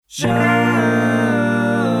Well,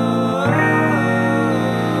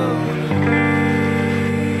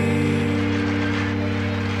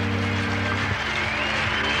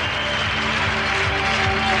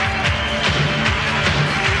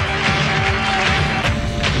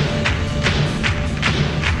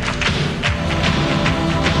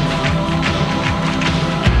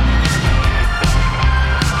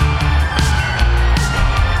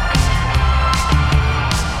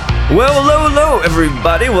 hello,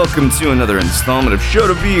 everybody. Welcome to another installment of Show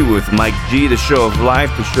to Be with Mike G, the show of life,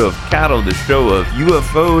 the show of cattle, the show of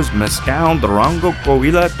UFOs, Mezcal, Durango,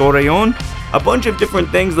 Coahuila, Torreon, a bunch of different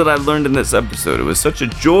things that I learned in this episode. It was such a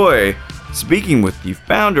joy speaking with the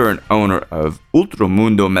founder and owner of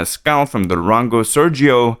Ultramundo Mezcal from Durango,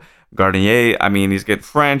 Sergio Garnier. I mean, he's got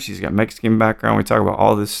French, he's got Mexican background. We talk about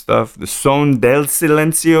all this stuff. The Son del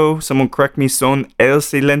Silencio, someone correct me, Son el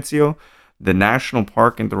Silencio. The national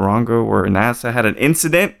park in Durango where NASA had an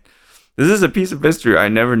incident. This is a piece of history I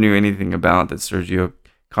never knew anything about that Sergio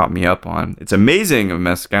caught me up on. It's amazing, a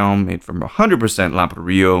mezcal made from 100%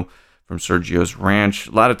 Lamparillo from Sergio's ranch.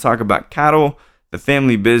 A lot of talk about cattle, the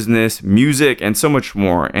family business, music, and so much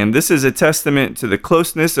more. And this is a testament to the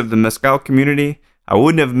closeness of the mezcal community. I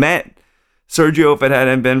wouldn't have met Sergio if it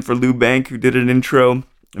hadn't been for Lou Bank, who did an intro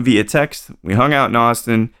via text. We hung out in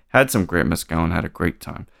Austin, had some great mezcal, and had a great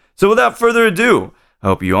time. So without further ado, I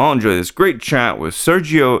hope you all enjoy this great chat with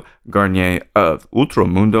Sergio Garnier of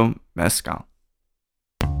Ultramundo Mezcal.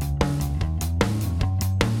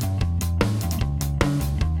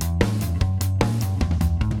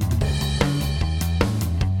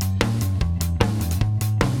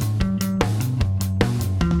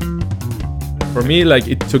 For me, like,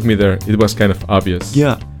 it took me there. It was kind of obvious.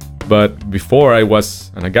 Yeah. But before I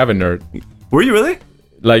was an agave nerd. Were you really?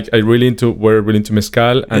 Like, were really into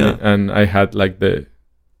mezcal, and I had like the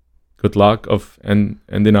good luck of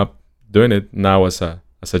ending up doing it now as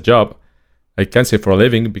a job. I can't say for a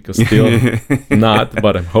living because still not,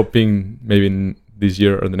 but I'm hoping maybe this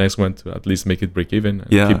year or the next one to at least make it break even and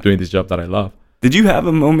keep doing this job that I love. Did you have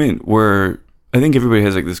a moment where, I think everybody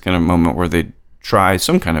has like this kind of moment where they try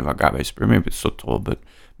some kind of agave spirit, maybe it's sotol, but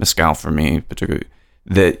mezcal for me particularly,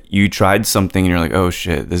 that you tried something and you're like, oh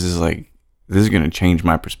shit, this is going to change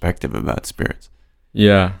my perspective about spirits.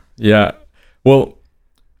 Yeah. Well,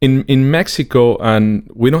 in Mexico, and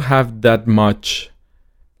we don't have that much,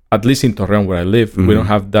 at least in Torreon where I live, we don't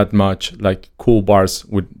have that much like cool bars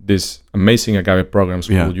with these amazing agave programs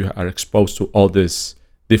where you are exposed to all these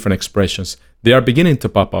different expressions. They are beginning to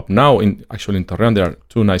pop up now. In Torreon, there are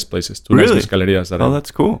two nice places, two nice mezcalerias.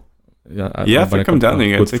 That's cool. If they come down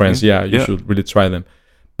there, good friends. You should really try them.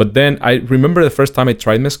 But then I remember the first time I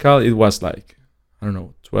tried mezcal, it was like, I don't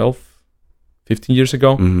know, 12, 15 years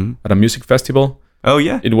ago at a music festival. Oh,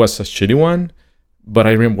 yeah. It was a shitty one, but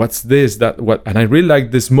I remember, what's this? And I really like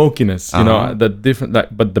the smokiness, you know, the different, like,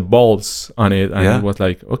 but the balls on it. And it was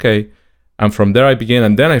like, okay. And from there I began,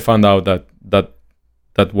 and then I found out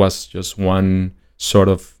that was just one sort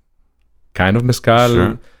of kind of mezcal.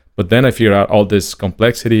 Sure. But then I figured out all this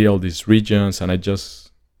complexity, all these regions, and I just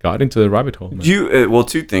got into the rabbit hole. Well,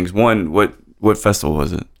 two things. One, what festival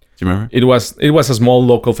was it? Do you remember? It was a small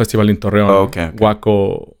local festival in Torreon. Oh, okay.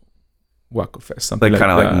 Waco Fest, something like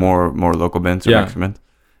kind of that. Like more local bands or Mexican bands.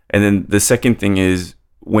 And then the second thing is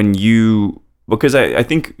because I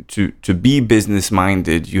think to be business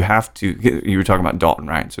minded, you have to. You were talking about Dalton,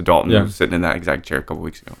 right? So Dalton was sitting in that exact chair a couple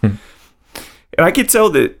weeks ago, and I could tell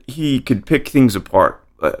that he could pick things apart,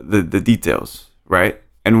 the details, right?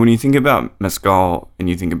 And when you think about mezcal and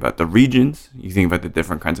you think about the regions, you think about the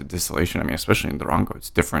different kinds of distillation. I mean, especially in Durango,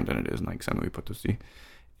 it's different than it is in like San Luis Potosí.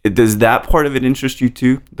 Does that part of it interest you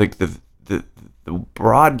too? Like the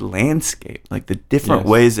broad landscape, like the different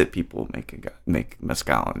ways that people make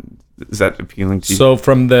mezcal. And is that appealing to you? So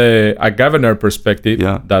from the agave perspective,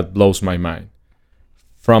 that blows my mind.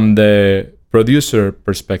 From the producer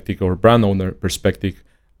perspective or brand owner perspective,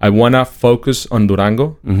 I want to focus on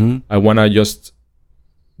Durango. I want to just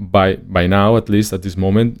by now, at least at this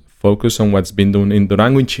moment, focus on what's been done in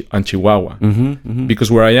Durango and Chihuahua. Because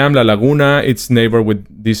where I am, La Laguna, it's neighbor with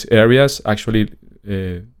these areas. Actually,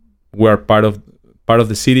 we're part of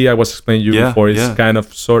the city. I was explaining to you before. It's kind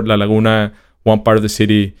of La Laguna, one part of the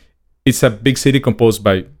city. It's a big city composed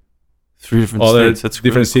by three different states. That's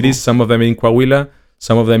different cities. Cool. Some of them in Coahuila,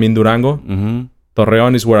 some of them in Durango.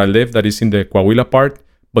 Torreon is where I live. That is in the Coahuila part,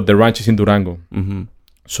 but the ranch is in Durango.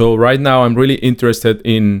 So right now, I'm really interested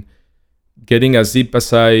in getting as deep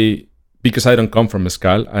as because I don't come from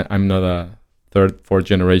mezcal. I'm not a third, fourth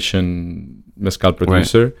generation mezcal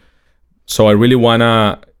producer. Right. So I really want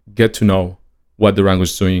to get to know what Durango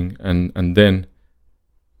is doing and then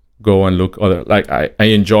go and look other. Like I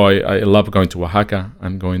love going to Oaxaca.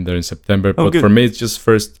 I'm going there in September. But good. For me, it's just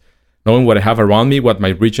first knowing what I have around me, what my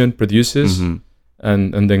region produces,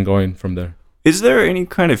 and then going from there. Is there any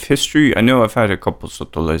kind of history? I know I've had a couple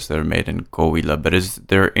sotoles that are made in Coahuila, but is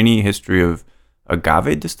there any history of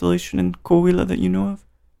agave distillation in Coahuila that you know of?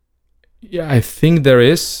 Yeah, I think there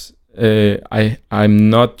is. I'm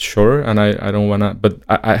not sure, and I don't wanna, but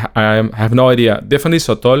I have no idea. Definitely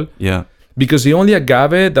sotol. Yeah. Because the only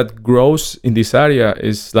agave that grows in this area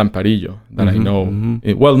is Lamparillo that I know.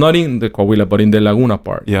 Well, not in the Coahuila, but in the Laguna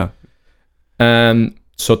part. Yeah. And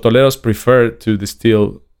sotoleros prefer to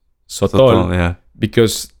distill sotol, yeah.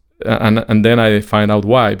 because and then I find out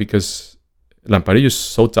why, because Lamparillo is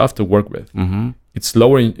so tough to work with. It's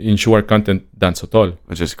lower in sugar content than sotol,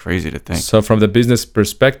 which is crazy to think. So from the business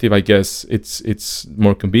perspective, I guess it's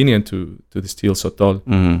more convenient to distill sotol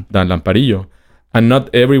than Lamparillo. And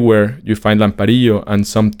not everywhere you find Lamparillo, and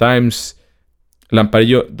sometimes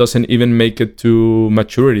Lamparillo doesn't even make it to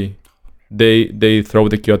maturity. They throw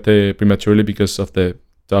the quiote prematurely because of the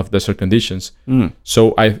tough desert conditions.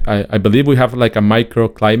 So I believe we have like a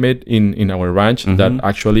microclimate in our ranch that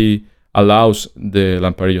actually allows the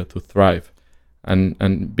Lamparillo to thrive.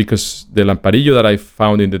 And because the Lamparillo that I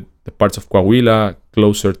found in the parts of Coahuila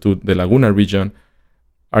closer to the Laguna region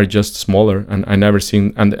are just smaller, and I never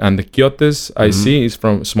seen, and the quiotes I see is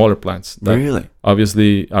from smaller plants that really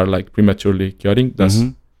obviously are like prematurely quioting. That's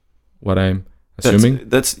what I'm assuming.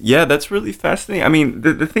 That's really fascinating. I mean,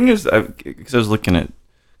 the thing is, because I was looking at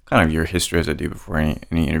kind of your history as I do before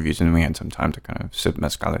any interviews, and we had some time to kind of sip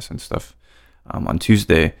mezcales and stuff on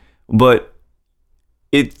Tuesday, but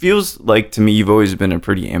it feels like to me you've always been a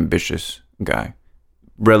pretty ambitious guy,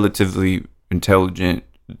 relatively intelligent,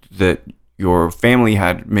 that your family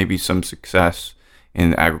had maybe some success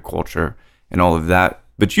in agriculture and all of that,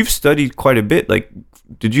 but you've studied quite a bit. Like,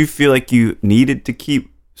 did you feel like you needed to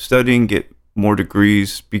keep studying, get more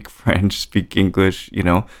degrees, speak French, speak English? You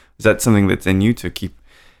know, is that something that's in you to keep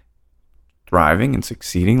thriving and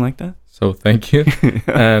succeeding like that? So thank you.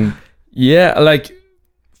 And yeah, like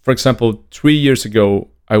for example, 3 years ago,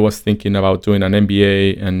 I was thinking about doing an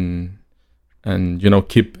MBA and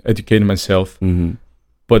keep educating myself.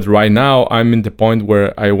 But right now, I'm in the point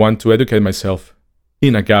where I want to educate myself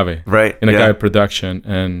in agave, right? In agave production,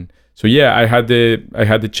 and so yeah, I had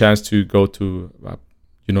the chance to go to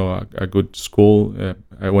a good school.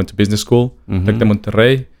 I went to business school, Tec de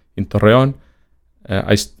Monterrey in Torreon.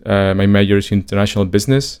 My major is international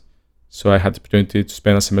business, so I had the opportunity to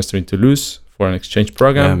spend a semester in Toulouse for an exchange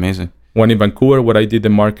program. Yeah, amazing. One in Vancouver, where I did the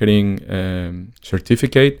marketing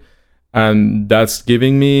certificate, and that's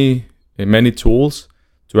giving me many tools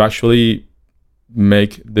to actually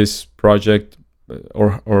make this project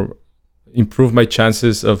or improve my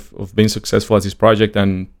chances of being successful at this project,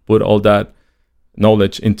 and put all that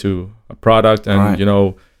knowledge into a product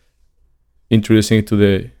and introducing it to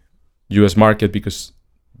the US market, because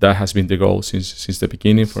that has been the goal since the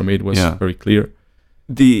beginning. For me, it was very clear.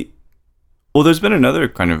 There's been another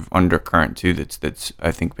kind of undercurrent too that's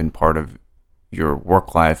I think been part of your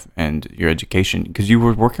work life and your education, because you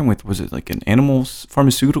were working with, was it like an animal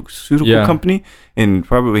pharmaceutical company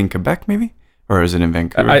probably in Quebec maybe, or is it in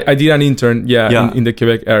Vancouver? I did an intern in the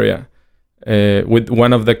Quebec area with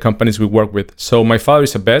one of the companies we work with. So my father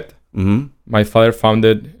is a vet. My father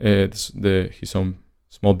founded his own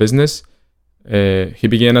small business. He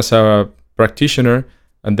began as a practitioner,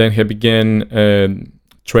 and then he began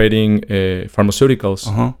trading pharmaceuticals,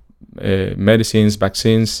 medicines,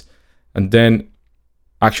 vaccines. And then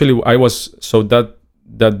actually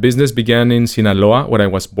that business began in Sinaloa, where I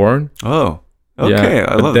was born. Oh, okay.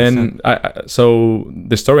 Yeah. But then so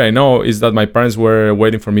the story I know is that my parents were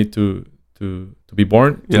waiting for me to be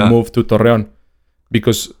born, to move to Torreon,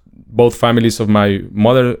 because both families of my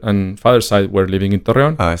mother and father's side were living in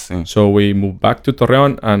Torreon. I see. So we moved back to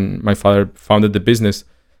Torreon, and my father founded the business.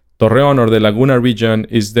 Torreon, or the Laguna region,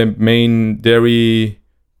 is the main dairy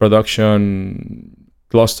production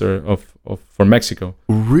cluster for Mexico.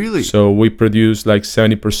 Really? So we produce like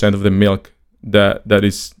 70% of the milk that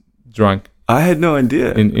is drunk. I had no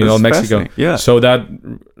idea. In all Mexico. Yeah. So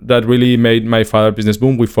that really made my father business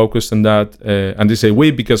boom. We focused on that, and they say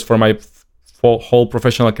we, because for my whole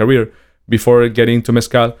professional career before getting to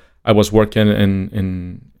mezcal, I was working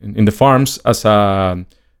in the farms as a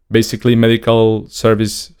basically medical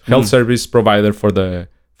service, health service provider for the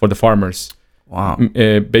farmers. Wow.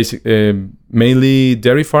 Mainly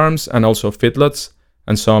dairy farms, and also feedlots,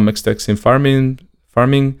 and some extensive farming,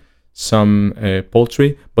 some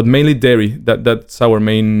poultry, but mainly dairy. That's our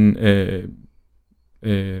main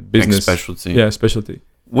business. Specialty. Yeah, specialty.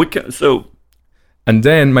 And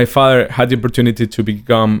then my father had the opportunity to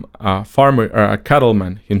become a farmer or a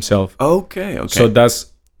cattleman himself. Okay. So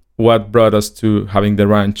that's what brought us to having the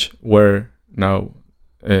ranch, where now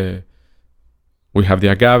we have the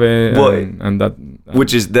agave and that.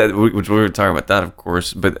 Which we were talking about that, of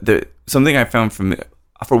course. But something I found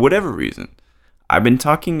for whatever reason, I've been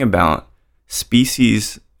talking about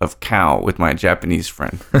species of cow with my Japanese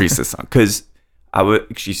friend, Risa-san, because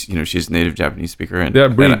she's a native Japanese speaker. And there are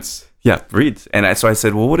breeds. Breeds. And so I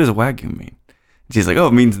said, well, what does Wagyu mean? She's like, oh,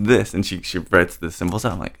 it means this. And she writes the symbols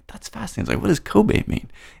out. I'm like, that's fascinating. It's like, what does Kobe mean?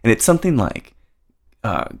 And it's something like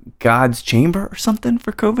God's chamber or something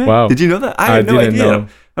for Kobe. Wow. Did you know that? I had no idea. Know.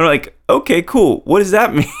 I'm like, okay, cool. What does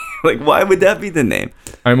that mean? Like, why would that be the name?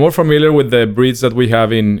 I'm more familiar with the breeds that we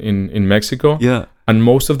have in Mexico. Yeah. And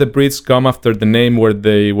most of the breeds come after the name where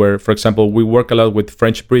they were. For example, we work a lot with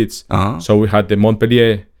French breeds. Uh-huh. So we had the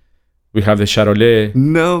Montpellier. We have the Charolais.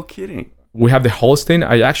 No kidding. We have the Holstein.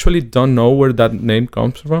 I actually don't know where that name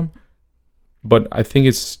comes from, but I think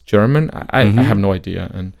it's German. I have no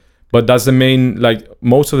idea. But that's the main, like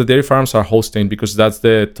most of the dairy farms are Holstein because that's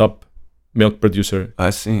the top milk producer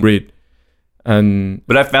breed.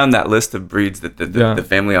 But I found that list of breeds that the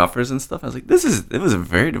family offers and stuff. I was like, it was a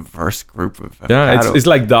very diverse group of cattle. It's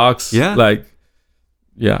like dogs. Yeah.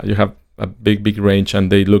 You have a big range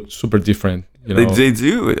and they look super different. You know? They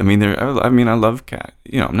do. I mean, I love cat.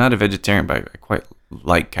 I'm not a vegetarian, but I quite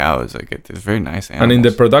like cows. Like it's very nice animals. And in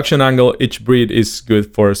the production angle, each breed is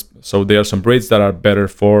good for. So there are some breeds that are better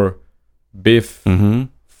for beef,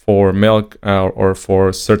 for milk, or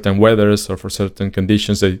for certain weathers or for certain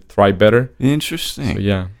conditions. They thrive better. Interesting. So,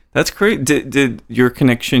 yeah. That's great. Did your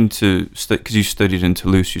connection to because you studied in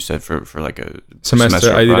Toulouse, you said for like a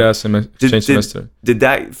semester. I did a exchange semester. Did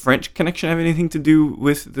that French connection have anything to do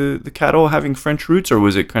with the cattle having French roots, or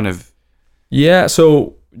was it kind of? Yeah.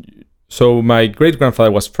 So my great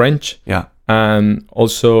grandfather was French. Yeah. And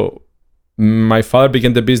also, my father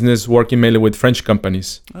began the business working mainly with French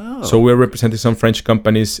companies. Oh. So we were representing some French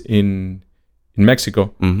companies in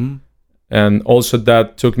Mexico. Mm-hmm. And also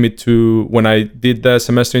that took me to, when I did the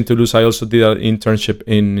semester in Toulouse, I also did an internship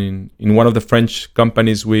in one of the French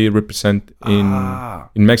companies we represent in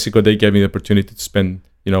Mexico. They gave me the opportunity to spend,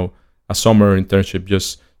 a summer internship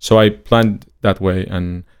just, so I planned that way.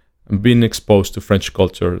 And I've been exposed to French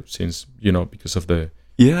culture since, because of the,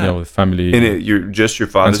 the family. And your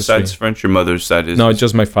father's side is French, your mother's side is? No,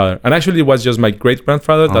 just my father. And actually it was just my great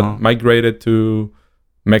grandfather that migrated to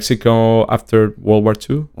Mexico after World War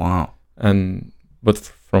II. Wow. But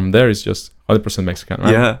from there it's just 100% Mexican,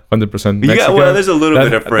 right? Yeah, 100% Mexican. Yeah, well, there's a little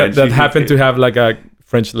bit of French that happened to have like a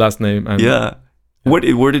French last name. And,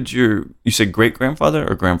 where did you said great grandfather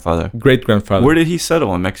or grandfather? Great grandfather. Where did he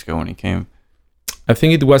settle in Mexico when he came? I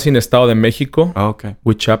think it was in Estado de Mexico. Oh, okay.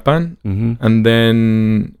 With Chapan, and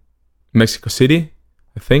then Mexico City,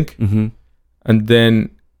 I think, and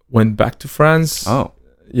then went back to France. Oh,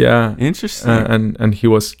 yeah, interesting. And he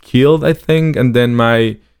was killed, I think, and then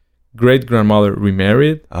my great grandmother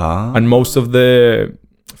remarried, and most of the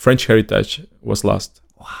French heritage was lost.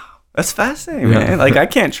 Wow, that's fascinating, man. Like I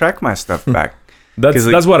can't track my stuff back.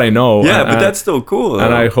 That's what I know. Yeah, but that's still cool.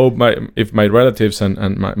 And I hope my relatives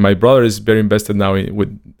and my brother is very invested now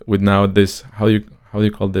with now this how do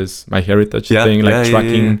you call this, my heritage thing, like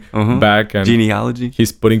tracking back and genealogy.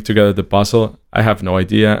 He's putting together the puzzle. I have no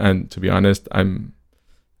idea, and to be honest, I'm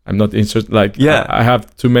not interested. I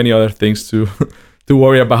have too many other things to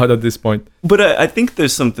worry about at this point. But I think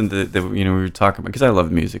there's something that we were talking about, because I love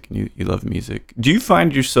music and you love music. Do you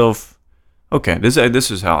find yourself, okay, this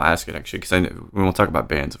is how I'll ask it actually, because we won't talk about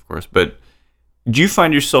bands, of course, but do you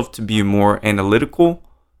find yourself to be more analytical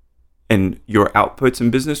in your outputs in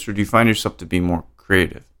business, or do you find yourself to be more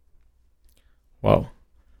creative? Wow,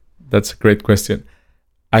 that's a great question.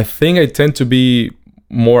 I think I tend to be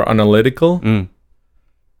more analytical,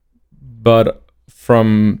 but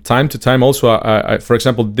from time to time also, I for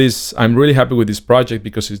example, I'm really happy with this project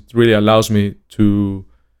because it really allows me to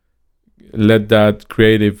let that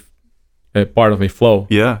creative part of me flow.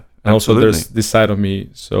 Yeah, and also there's this side of me.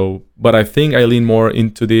 So, but I think I lean more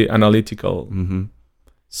into the analytical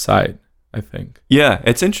side, I think. Yeah,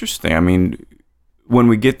 it's interesting. I mean, when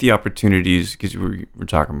we get the opportunities, because we were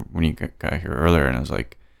talking when you got here earlier, and I was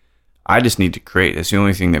like, I just need to create. It's the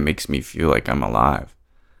only thing that makes me feel like I'm alive,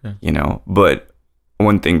 But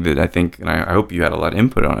one thing that I think, and I hope you had a lot of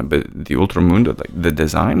input on it, but the Ultramundo, like the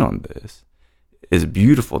design on this is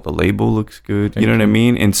beautiful. The label looks good. You know what I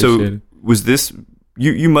mean? And so was this,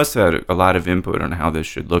 you must have had a lot of input on how this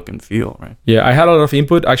should look and feel, right? Yeah, I had a lot of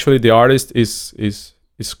input. Actually, the artist is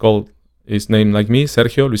named like me,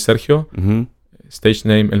 Sergio, Luis Sergio. stage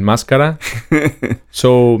name El Máscara.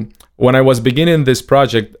 So when I was beginning this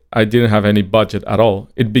project, I didn't have any budget at all.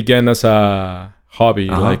 It began as a hobby,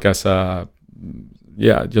 like as a,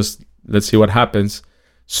 just let's see what happens.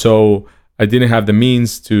 So I didn't have the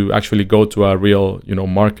means to actually go to a real,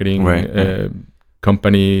 marketing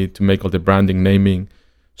company to make all the branding, naming.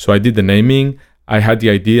 So I did the naming. I had the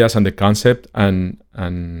ideas and the concept, and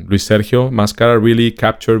Luis Sergio Máscara really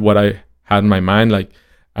captured what I had in my mind.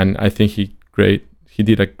 And I think he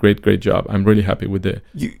did a great job. I'm really happy with the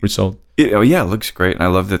result. It looks great, and I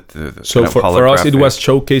love that. So for us, it was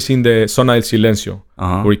showcasing the Zona del Silencio,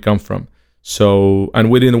 where it come from. So, and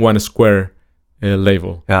we didn't want a square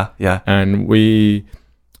label. Yeah. And we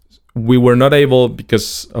were not able,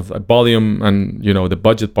 because of the volume and the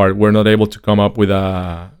budget part, we're not able to come up with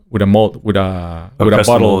a mold, with a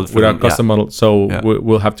bottle, with a custom model. So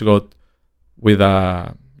we'll have to go with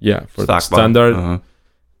a for the standard,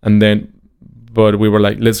 and then, but we were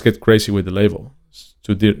like, let's get crazy with the label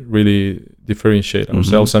to really differentiate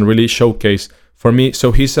ourselves and really showcase. For me,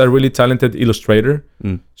 so he's a really talented illustrator.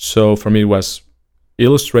 So for me, it was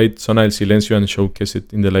illustrate Zona del Silencio and showcase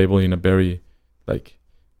it in the label in a very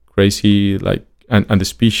crazy and the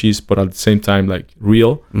species, but at the same time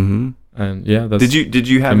real. And that's did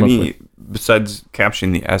you have any, besides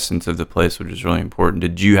capturing the essence of the place, which is really important,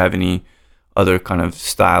 did you have any other kind of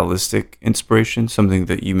stylistic inspiration, something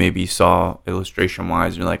that you maybe saw illustration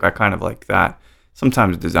wise, you're like, I kind of like that?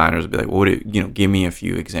 Sometimes designers will be like, well, give me a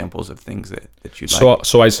few examples of things that you like.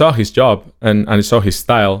 So I saw his job and I saw his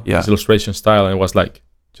style, his illustration style, and it was like,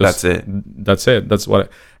 that's it. That's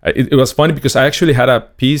what it was funny, because I actually had a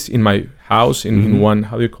piece in my house in one,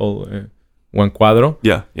 how do you call one cuadro?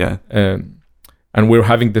 Yeah. And we were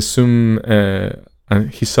having the Zoom,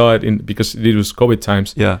 and he saw it because it was COVID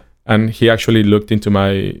times. Yeah. And he actually looked into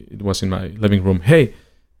it was in my living room. Hey,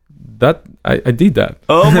 that I did that.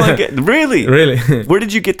 Oh my God, really? Really. Where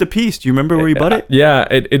did you get the piece? Do you remember where you bought it? Yeah,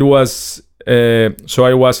 it was, so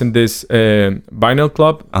I was in this vinyl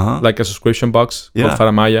club, like a subscription box called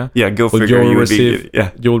Faramaya. Yeah, go figure.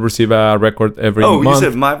 You will receive a record every month. Oh, you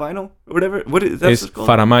said My Vinyl? Whatever. What is that? It's called?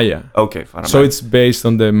 Faramaya. Okay, Faramaya. So it's based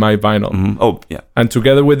on the My Vinyl. Oh, yeah. And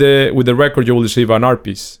together with the record, you will receive an art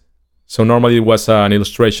piece. So normally it was an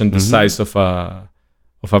illustration the size of a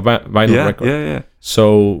vinyl record. Yeah.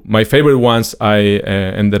 So my favorite ones, I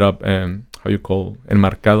ended up how you call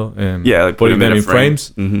enmarcado, putting them in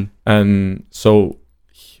frames. And so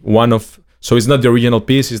so it's not the original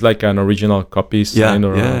piece, it's like an original copy sign,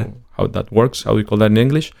 how that works, how we call that in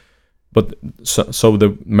English. But so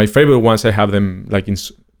my favorite ones, I have them like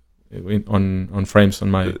on frames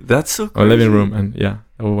on my that's so crazy. Living room, and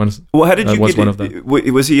well, how did you get one of them.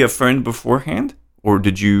 Was he a friend beforehand, or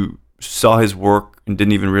did you saw his work and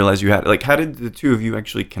didn't even realize you had how did the two of you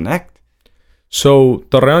actually connect? So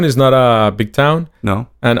Torreon is not a big town. No.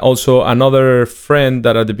 And also another friend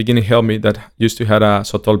that at the beginning helped me, that used to have a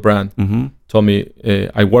Sotol brand, told me,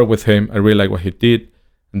 I worked with him, I really like what he did.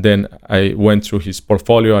 And then I went through his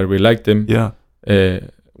portfolio, I really liked him. Yeah.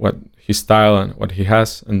 What his style and what he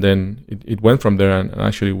has. And then it went from there, and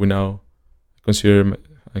actually we now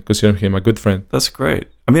I consider him a good friend. That's great.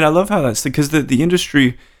 I mean, I love how that's because the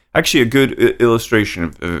industry, actually a good illustration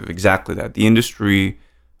of exactly that. The industry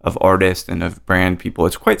of artists and of brand people,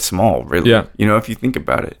 it's quite small, really. Yeah. If you think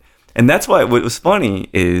about it. And that's why what was funny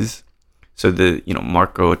is, so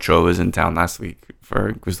Marco Ochoa was in town last week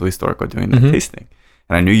for Gusto Histórico doing that tasting.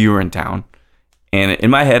 And I knew you were in town. And in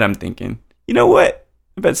my head, I'm thinking, you know what?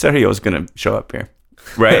 I bet Sergio is going to show up here.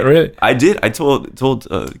 Right? Really? I did. I told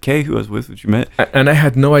Kay, who I was with, which you met. And I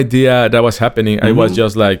had no idea that was happening. I was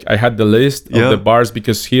just like, I had the list of the bars,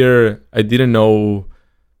 because here I didn't know,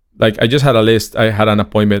 I just had a list. I had an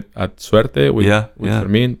appointment at Suerte with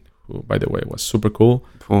Fermin, who, by the way, was super cool.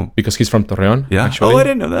 Because he's from Torreon, actually. Oh, I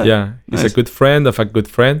didn't know that. Yeah. He's a good friend of a good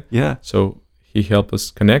friend. Yeah. So he helped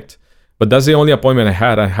us connect. But that's the only appointment I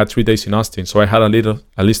had. I had 3 days in Austin. So I had a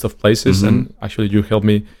list of places, and actually you helped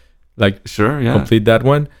me complete that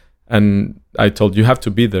one. And I told you have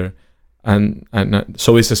to be there. And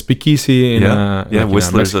so it's a speakeasy in a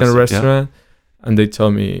Mexican restaurant. And they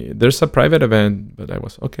told me there's a private event, but I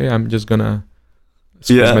was okay. I'm just gonna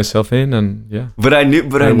squeeze myself in, and But I knew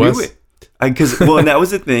it, because and that was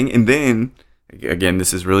the thing. And then again,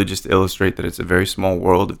 this is really just to illustrate that it's a very small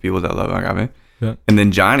world of people that love agave. Yeah. And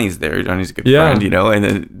then Johnny's there. Johnny's a good friend,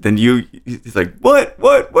 and then he's like, what?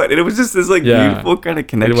 And it was just this beautiful kind of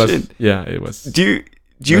connection. It was. Do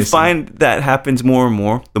you find that happens more and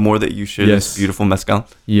more the more that you share this beautiful mezcal?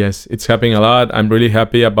 Yes, it's happening a lot. I'm really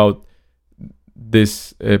happy about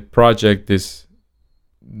this project, this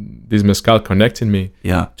this mezcal connecting me.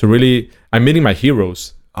 Yeah. To really, I'm meeting my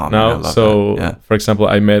heroes now. Man, so, for example,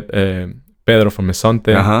 I met Pedro from Mesonte.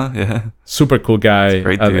 Yeah. Super cool guy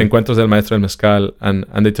at Encuentros del Maestro del Mezcal.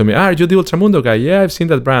 And they told me, are you the Ultramundo guy? Yeah, I've seen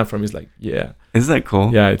that brand from. He's like, yeah. Isn't that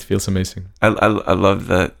cool? Yeah, it feels amazing. I love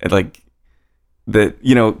that. Like, that,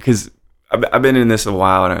 you know, because I've been in this a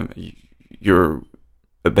while, and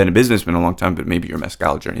I've been a businessman a long time, but maybe your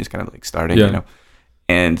mezcal journey is kind of like starting, you know?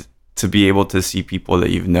 And to be able to see people that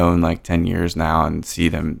you've known like 10 years now and see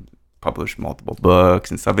them publish multiple books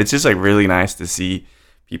and stuff, it's just like really nice to see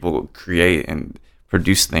people create and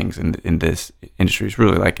produce things in this industry. It's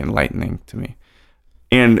really like enlightening to me.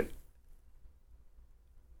 And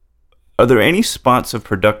are there any spots of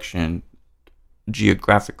production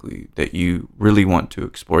geographically that you really want to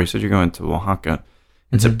explore? You said you're going to Oaxaca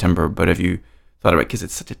in September, but have you thought about it? Because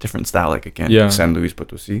it's such a different style, like again, San Luis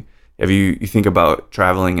Potosí. Have you think about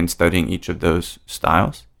traveling and studying each of those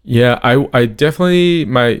styles? Yeah, I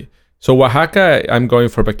definitely so Oaxaca, I'm going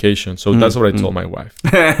for vacation, so that's what I told my wife,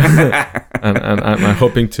 and I'm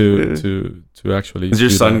hoping to actually. Is your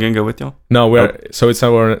son gonna go with you? No, so it's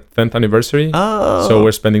our 10th anniversary. Oh, so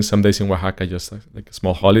we're spending some days in Oaxaca, just like a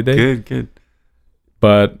small holiday. Good.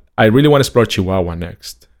 But I really want to explore Chihuahua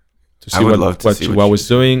next to see what Chihuahua is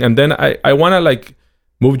doing, and then I want to like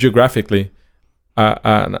move geographically.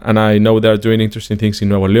 And I know they're doing interesting things in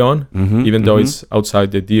Nuevo León, even though it's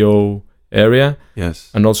outside the DO area. Yes.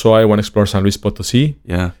 And also I want to explore San Luis Potosí.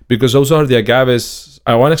 Yeah. Because those are the agaves.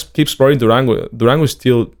 I want to keep exploring Durango. Durango is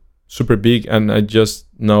still super big, and I just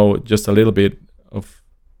know just a little bit of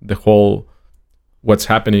the whole, what's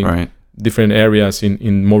happening. Right. Different areas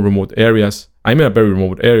in more remote areas. I'm in a very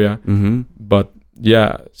remote area. But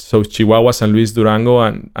yeah, so Chihuahua, San Luis, Durango,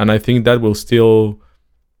 and I think that will still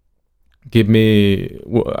give me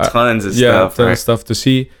tons of stuff to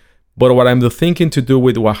see. But what I'm thinking to do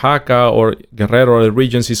with Oaxaca or Guerrero or the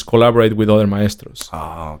regions is collaborate with other maestros.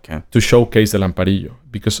 Oh, okay. To showcase the Lamparillo,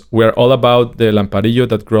 because we're all about the Lamparillo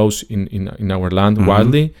that grows in our land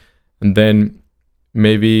wildly, and then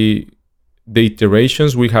maybe the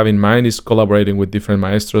iterations we have in mind is collaborating with different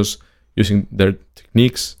maestros using their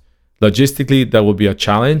techniques. Logistically, that will be a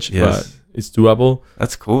challenge, but it's doable.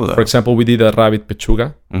 That's cool, though. For example, we did a rabbit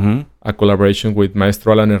pechuga, a collaboration with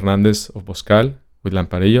Maestro Alan Hernandez of Boscal with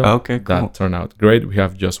Lamparillo. Okay, cool. That turned out great. We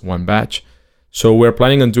have just one batch. So we're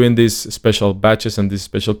planning on doing these special batches and these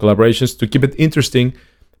special collaborations to keep it interesting,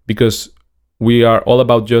 because we are all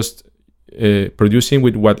about just producing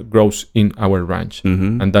with what grows in our ranch.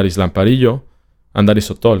 And that is Lamparillo, and that is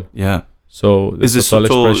Sotol. Yeah. So the Sotol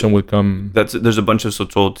expression will come. There's a bunch of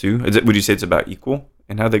Sotol too. Would you say it's about equal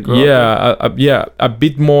in how they grow? Yeah, a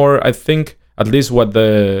bit more. I think at least what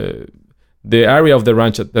the area of the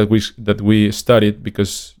ranch that we studied,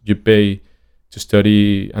 because you pay to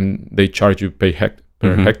study and they charge you per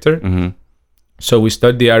hectare. So we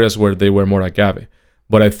studied the areas where they were more agave.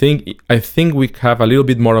 But I think we have a little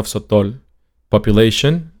bit more of Sotol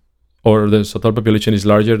population, or the Sotol population is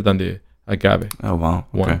larger than the agave. Oh wow!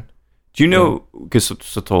 Okay. Do you know, because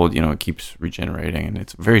Sotol, it keeps regenerating, and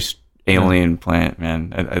it's a very alien plant,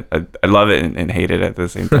 man. I love it and hate it at the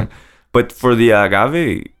same time. But for the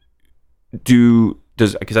agave,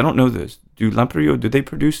 because I don't know this, do Lamparillo, do they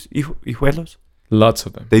produce hijuelos? Lots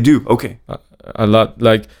of them. They do? Okay. A lot.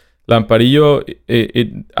 Like Lamparillo,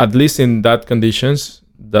 it at least in that conditions,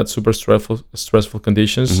 that super stressful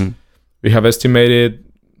conditions, we have estimated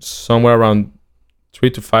somewhere around 3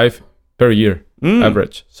 to 5 per year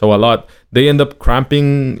average. So a lot. They end up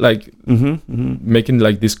cramping, like making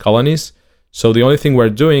like these colonies. So the only thing we're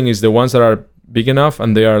doing is the ones that are big enough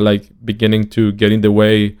and they are like beginning to get in the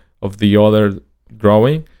way of the other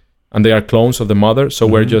growing, and they are clones of the mother. So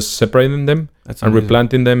we're just separating them and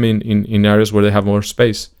replanting them in areas where they have more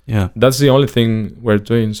space. Yeah, that's the only thing we're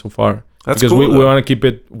doing so far. That's because cool, we want to keep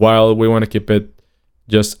it wild. We want to keep it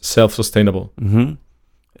just self-sustainable.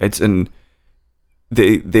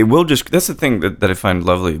 They will just. That's the thing that I find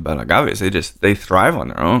lovely about agaves. They thrive on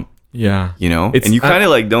their own. Yeah, and you kind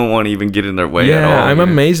of like don't want to even get in their way at all. Yeah, I'm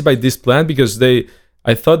amazed by this plant because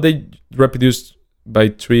I thought they reproduced by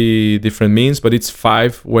 3 different means, but it's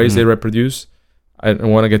 5 ways they reproduce. I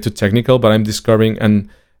don't want to get too technical, but I'm discovering and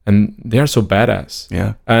they are so badass.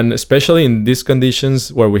 Yeah, and especially in these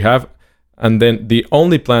conditions where we have, and then the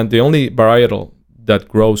only varietal that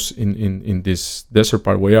grows in this desert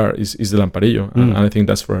part we are is the Lamparillo, and I think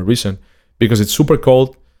that's for a reason, because it's super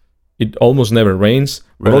cold. It almost never rains,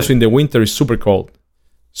 but also in the winter it's super cold.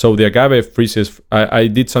 So the agave freezes. I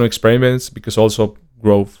did some experiments because also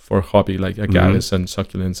grow for hobby like agaves and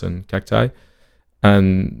succulents and cacti,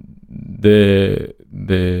 and the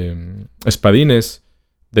espadines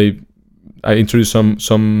I introduced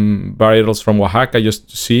some varietals from Oaxaca just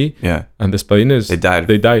to see. Yeah. And the espadines,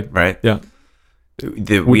 they died. Right. Yeah.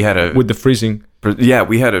 We had with the freezing. Yeah,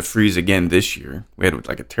 we had a freeze again this year. We had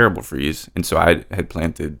like a terrible freeze, and so I had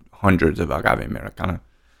planted hundreds of agave americana.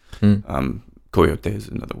 Coyote is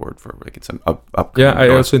another word for like it's an up. Yeah, I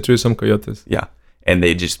also introduced some coyotes. Yeah, and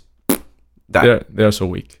they just died. They're so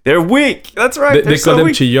weak. They're weak. That's right. They call them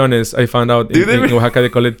chillones. I found out in Oaxaca they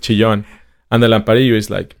call it chillon, and the lamparillo is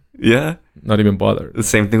like not even bothered. The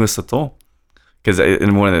same thing with sotol, because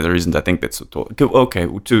and one of the reasons I think that sotol. Okay,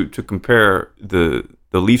 to compare the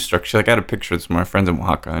leaf structure, like I had a picture of my friends in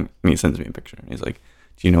Oaxaca, and he sends me a picture, and he's like,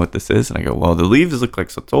 "Do you know what this is?" And I go, "Well, the leaves look like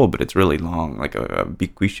sotol, but it's really long, like a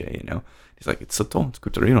bicuiche, you know." He's like, "It's sotol, it's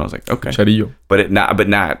cucharillo." I was like, "Okay." Cucharillo. But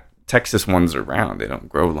not Texas ones are round. They don't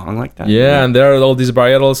grow long like that. Yeah, and there are all these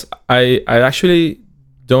varietals. I actually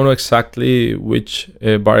don't know exactly which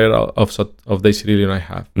varietal of Daisy Lilium I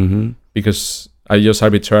have, because I just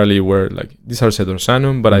arbitrarily were like, these are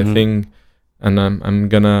Cedrosanum, but I think, and I'm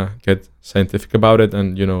gonna get scientific about it,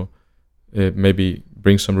 and maybe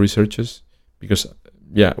bring some researches, because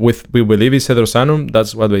we believe it's Cedrosanum.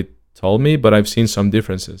 That's what they told me, but I've seen some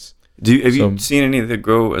differences. Have you seen any that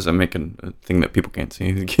grow, as I'm making a thing that people can't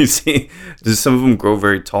see? Can you see? Does some of them grow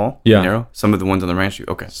very tall? Yeah. Narrow? Some of the ones on the ranch?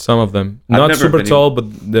 Okay. Some of them. Not super tall, but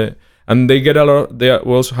they get a lot. We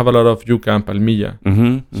also have a lot of yucca and palmilla.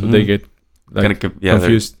 So they get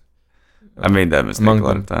confused. I made that mistake a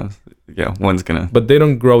lot of times. Yeah, one's gonna. But they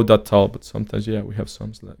don't grow that tall. But sometimes, we have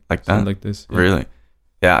some like that, like this. Yeah. Really?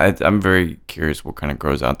 Yeah, I'm very curious what kind of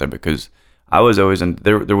grows out there, because I was always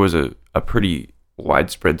there was a pretty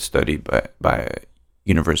widespread study by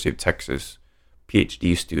University of Texas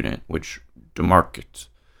PhD student which demarcates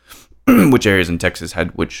which areas in Texas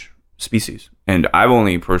had which species, and I've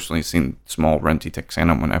only personally seen small renty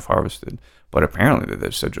texanum when I've harvested, but apparently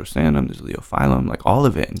there's Cedrosanum, there's Leophyllum, like all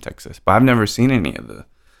of it in Texas, but I've never seen any of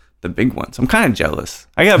the big ones. I'm kind of jealous.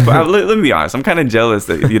 Let me be honest, I'm kind of jealous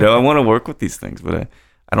that I want to work with these things, but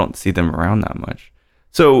I don't see them around that much.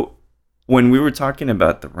 So when we were talking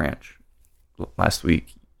about the ranch last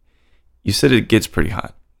week, you said it gets pretty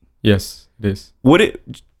hot. Yes, it is.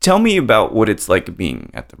 Tell me about what it's like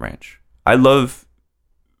being at the ranch. I love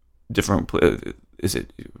different. It's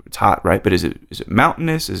hot, right? But is it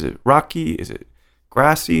mountainous? Is it rocky? Is it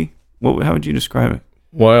grassy? How would you describe it?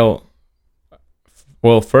 Well,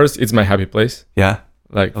 first, it's my happy place. Yeah.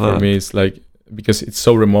 Like for me, it's like, because it's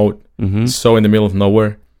so remote, it's so in the middle of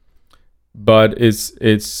nowhere, but it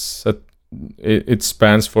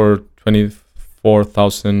spans for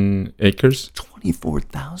 24,000 acres.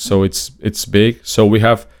 24,000. So it's big. So we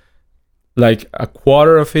have like a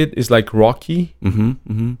quarter of it is like rocky,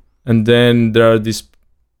 and then there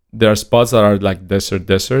are spots that are like desert,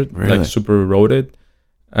 really? Like super eroded,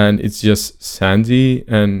 and it's just sandy.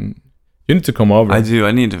 And you need to come over. I do.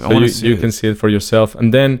 I need to. So you can see it for yourself.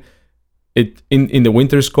 And then it in the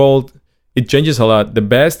winter is cold. It changes a lot. The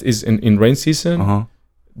best is in rain season.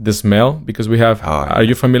 The smell, because we have. Are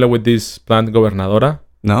you familiar with this plant, Gobernadora?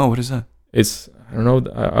 No, what is that? It's, I don't know.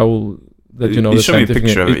 I will let you know. Show me a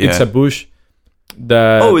picture of it. It's a bush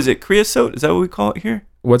that. Oh, is it creosote? Is that what we call it here?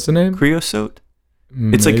 What's the name? Creosote.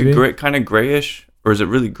 Maybe? It's like a kind of grayish, or is it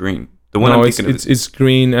really green? The one I'm thinking of. It's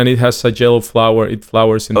green, and it has a yellow flower. It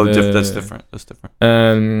flowers in that's different.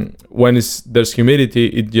 And when there's humidity,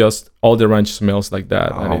 it just all the ranch smells like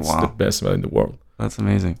that, and it's the best smell in the world. That's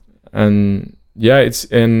amazing. And it's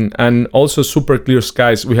and also super clear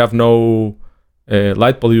skies. We have no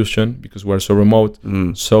light pollution because we're so remote.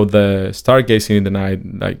 So the stargazing in the night,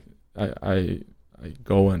 like I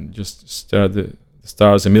go and just stare at the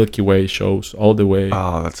stars. The Milky Way shows all the way.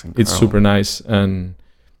 Oh, that's incredible. It's super nice. And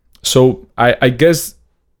so I guess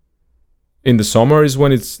in the summer is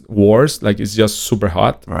when it's worse, like it's just super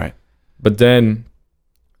hot. Right. But then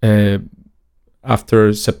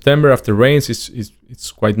after September, after rains,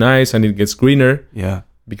 it's quite nice, and it gets greener. Yeah.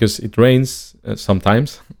 Because it rains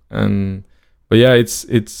sometimes. But yeah, it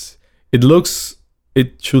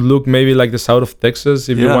should look maybe like the south of Texas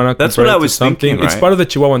if you want to compare that's what I was something. Thinking, right? It's part of the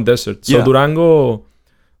Chihuahuan Desert. So Durango,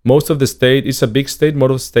 most of the state, it's a big state. Most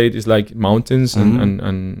of the state is like mountains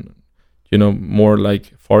and more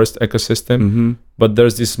like forest ecosystem. But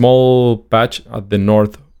there's this small patch at the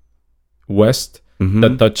northwest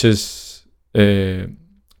that touches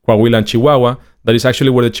Coahuila and Chihuahua. That is actually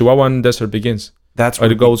where the Chihuahuan Desert begins. That's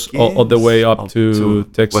where it goes all the way up to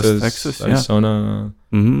Texas, West Texas, Arizona,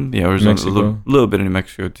 Arizona, a little bit in New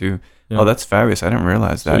Mexico too. Yeah. Oh, that's fabulous! I didn't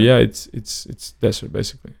realize that. So yeah, it's desert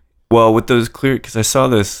basically. Well, with those clear, because I saw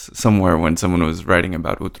this somewhere when someone was writing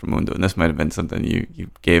about Ultramundo, and this might have been something you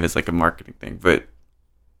gave as like a marketing thing. But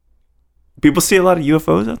People see a lot of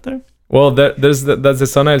UFOs out there? Well, that's the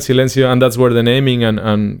Zona del Silencio, and that's where the naming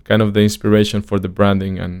and kind of the inspiration for the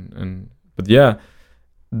branding and but yeah,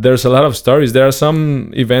 there's a lot of stories. There are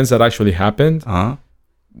some events that actually happened,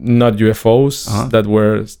 not UFOs that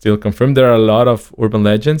were still confirmed. There are a lot of urban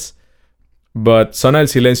legends, but Zona del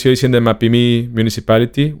Silencio is in the Mapimi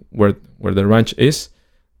municipality where the ranch is.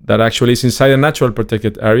 That actually is inside a natural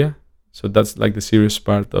protected area. So that's like the serious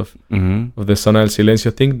part of the Zona del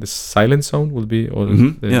Silencio thing. The silent zone will be, or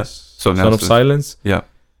the zone of silence. Yeah.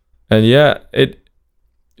 And yeah,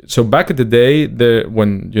 so back in the day,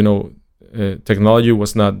 when, technology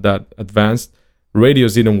was not that advanced,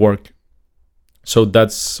 radios didn't work. So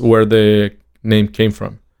that's where the name came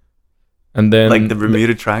from. And then like the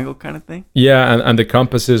Bermuda Triangle kind of thing? Yeah, and the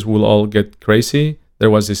compasses will all get crazy. There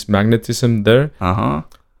was this magnetism there.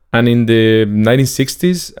 And in the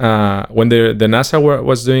 1960s, when the NASA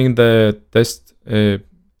was doing the test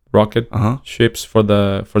rocket ships for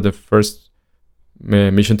the first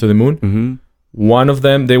mission to the moon, one of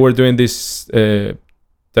them, they were doing these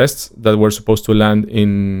tests that were supposed to land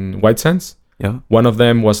in White Sands. Yeah. One of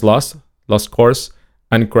them was lost course,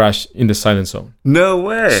 and crashed in the silent zone. No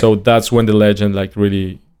way. So that's when the legend like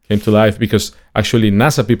really came to life, because actually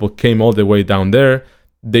NASA people came all the way down there.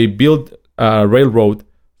 They built a railroad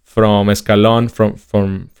from Escalon, from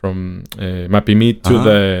Mapimi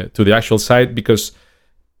to the actual site, because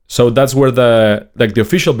so that's where the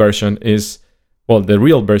official version is. Well, the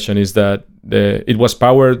real version is that it was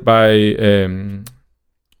powered by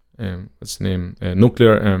what's the name?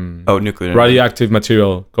 Nuclear. Nuclear radioactive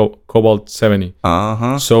material, cobalt 70.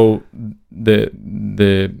 So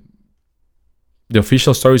the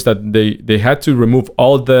official story is that they had to remove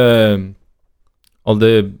all the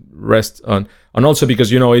rest on, and also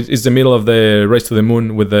because it's the middle of the race to the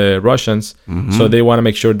moon with the Russians, so they want to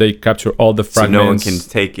make sure they capture all the fragments. So no one can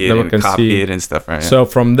take it and copy it and stuff, right? So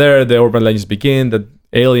from there, the urban legends begin, that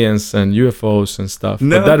aliens and UFOs and stuff.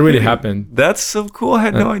 No, but that really happened. That's so cool. I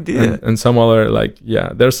had no idea. And some other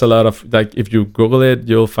there's a lot of if you Google it,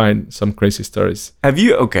 you'll find some crazy stories. Have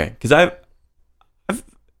you? Okay, because I've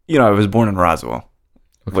I was born in Roswell.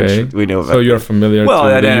 Okay, which we know about. So you're familiar with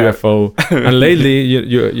the UFO, and lately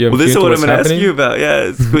you. Well, this is what I'm going to ask you about.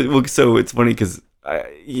 Yeah, so it's funny because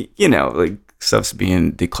like stuff's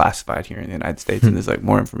being declassified here in the United States, and there's like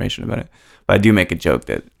more information about it. But I do make a joke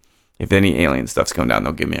that if any alien stuff's coming down,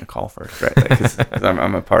 they'll give me a call first, right? Because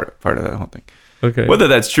I'm a part of that whole thing. Okay. Whether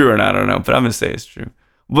that's true or not, I don't know, but I'm going to say it's true.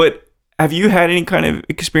 But have you had any kind of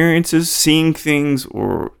experiences seeing things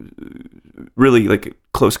or really like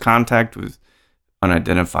close contact with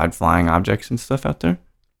unidentified flying objects and stuff out there?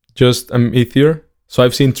 Just a meteor. So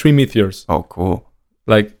I've seen 3 meteors. Oh, cool.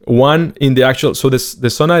 Like one in the actual, so the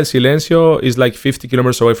Zona del Silencio is like 50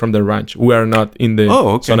 kilometers away from the ranch. We are not in the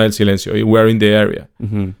Zona del Silencio. We are in the area.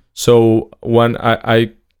 So one,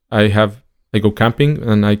 I go camping,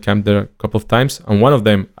 and I camped there a couple of times. And one of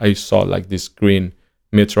them, I saw like this green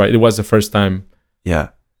meteorite. It was the first time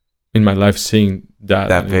in my life seeing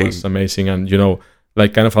that big. It was amazing. And,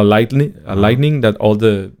 like kind of a lightning that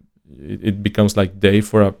it becomes like day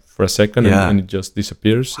for a second and it just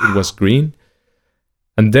disappears. Wow. It was green.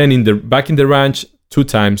 And then back in the ranch, 2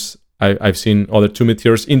 times I've seen other 2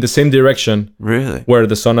 meteors in the same direction. Really? Where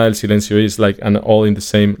the Zona del Silencio is, like, and all in the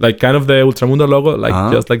same, like kind of the Ultramundo logo,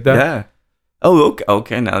 like just like that. Yeah. Oh,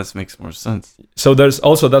 okay. Now this makes more sense. So that's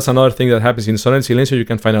another thing that happens in Zona del Silencio. You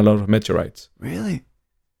can find a lot of meteorites. Really?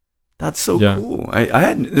 That's so cool. I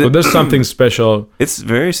had. So there's something special. It's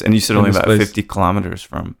very, and you said only about 50 kilometers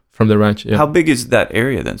from the ranch. Yeah. How big is that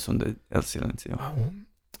area then, Zona del Silencio?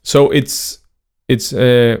 So it's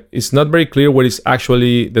not very clear where is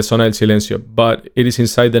actually the Zona del Silencio, but it is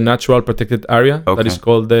inside the natural protected area that is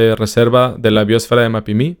called the Reserva de la Biosfera de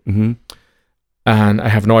Mapimi. And I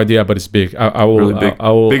have no idea, but it's big. I will, really big.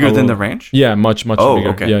 Bigger than the ranch? Yeah, much bigger.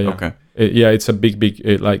 Okay. Yeah. Okay. It's a big,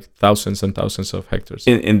 like thousands and thousands of hectares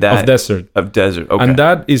in that of desert. Okay. And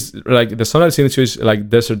that is like the Zona del Silencio is like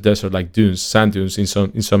desert, like dunes, sand dunes in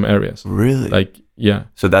some areas. Really? Like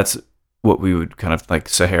So that's what we would kind of like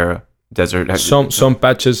Sahara desert. Some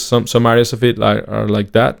patches, some areas of it are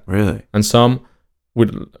like that. Really? And some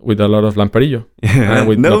with a lot of lamparillo. Yeah.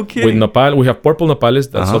 With kidding. With nopal, we have purple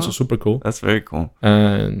nopales. That's also super cool. That's very cool.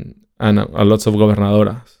 And lots of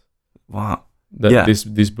gobernadoras. Wow.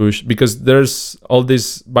 This bush, because there's all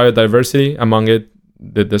this biodiversity, among it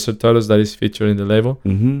the desert tortoise that is featured in the label.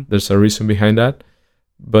 There's a reason behind that,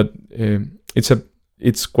 but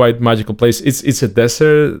it's quite magical place. It's a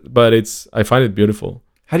desert, but I find it beautiful.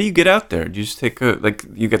 How do you get out there? Do you just take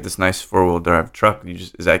you get this nice 4-wheel drive truck? Can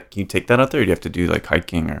you take that out there, or do you have to do like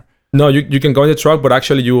hiking or? No, you can go in the truck, but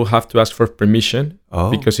actually you have to ask for permission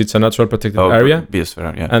because it's a natural protected area.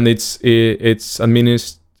 Biosphere, yeah. And it's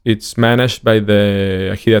managed by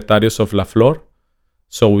the ejidatarios of La Flor.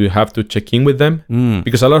 So we have to check in with them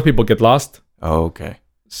because a lot of people get lost. Oh, okay.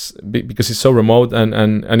 Because it's so remote,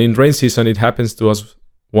 and in rain season it happens to us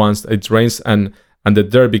once. It rains and the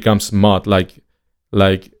dirt becomes mud, like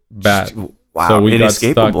bad. Wow, so we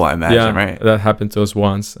inescapable, got stuck. I imagine, right? That happened to us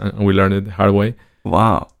once, and we learned it the hard way.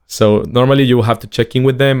 Wow. So normally you have to check in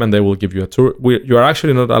with them, and they will give you a tour. You are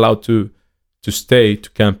actually not allowed to stay to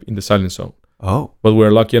camp in the silent zone. Oh. But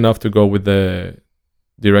we're lucky enough to go with the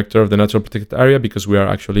director of the natural protected area because we are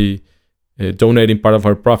actually donating part of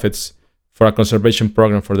our profits for a conservation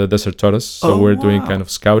program for the desert tortoise. So we're doing kind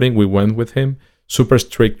of scouting. We went with him. Super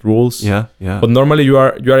strict rules. Yeah. But normally you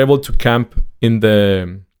are able to camp in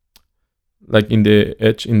the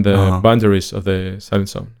boundaries of the silent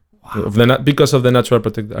zone. Wow. Because of the natural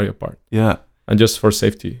protected area part. Yeah. And just for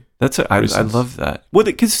safety. I love that. Well,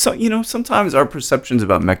 because sometimes our perceptions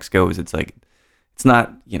about Mexico is it's like it's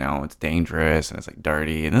not, it's dangerous and it's like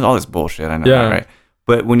dirty and there's all this bullshit. I know that, right?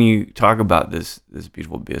 But when you talk about this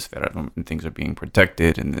beautiful biosphere and things are being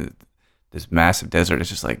protected and this massive desert, it's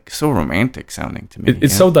just like so romantic sounding to me.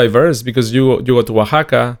 It's so diverse because you go to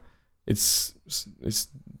Oaxaca, it's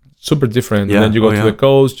super different. Yeah. And then you go to the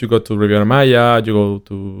coast, you go to Riviera Maya, you go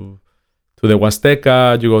to the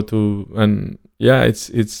Huasteca, you go to, and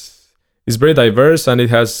it's very diverse and it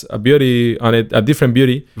has a beauty on it, a different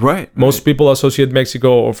beauty. Right. Most people associate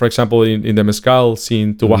Mexico, or for example, in the mezcal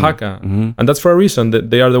scene, to Oaxaca. Mm-hmm. And that's for a reason. That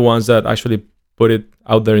they are the ones that actually put it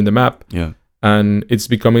out there in the map. Yeah. And it's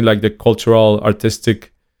becoming like the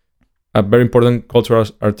a very important cultural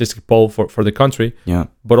artistic pole for the country. Yeah.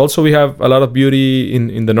 But also we have a lot of beauty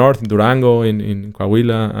in the north, in Durango, in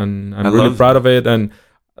Coahuila, and I'm really proud of it. And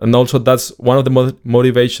also that's one of the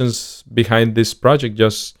motivations behind this project,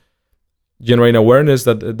 just generating awareness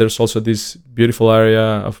that there's also this beautiful area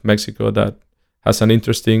of Mexico that has an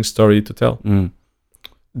interesting story to tell. Mm.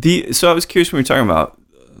 So I was curious when we were talking about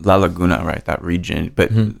La Laguna, right? That region, but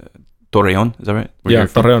Torreon, is that right?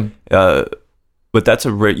 Torreon. But that's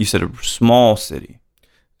you said a small city.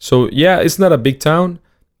 So it's not a big town,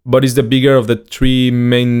 but it's the bigger of the three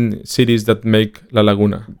main cities that make La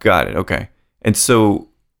Laguna. Got it. Okay. And so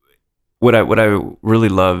what I really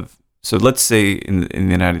love, so let's say in the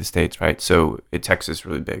United States, right? So Texas is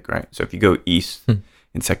really big, right? So if you go east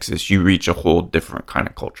in Texas, you reach a whole different kind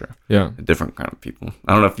of culture. Yeah. A different kind of people.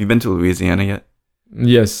 I don't know if you've been to Louisiana yet.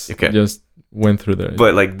 Yes. Okay. Just went through there.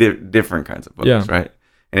 But like different kinds of folks, right?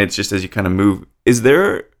 And it's just as you kind of move,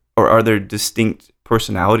 are there distinct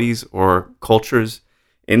personalities or cultures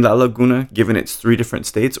in La Laguna, given it's 3 different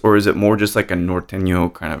states, or is it more just like a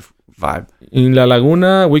norteño kind of vibe? In La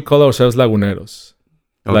Laguna, we call ourselves laguneros.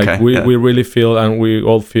 Okay, like we really feel, and we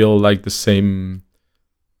all feel like the same,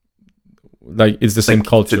 like it's the same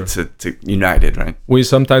culture. To united, right? We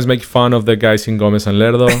sometimes make fun of the guys in Gomez and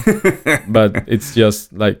Lerdo, but it's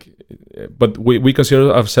just like, but we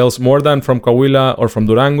consider ourselves more than from Coahuila or from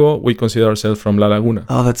Durango. We consider ourselves from La Laguna.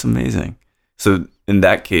 Oh, that's amazing. So in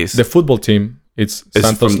that case, the football team, it's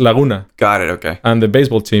Santos Laguna. Got it. Okay. And the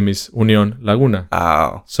baseball team is Unión Laguna.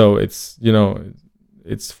 Oh. So it's,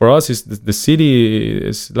 it's for us, it's the city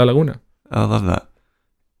is La Laguna. I love that.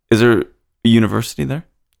 Is there a university there?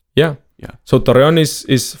 Yeah. So Torreón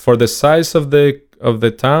is for the size of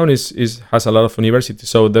the town has a lot of universities.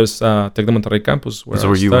 So there's Tec de Monterrey campus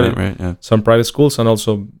where you went, right? Yeah. Some private schools and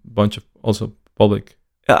also a bunch of also public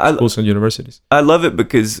schools and universities. I love it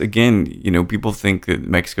because again, people think that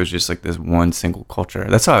Mexico is just like this one single culture.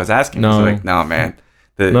 That's why I was asking. No, no, man.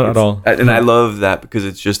 Not at all. And I love that because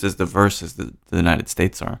it's just as diverse as the United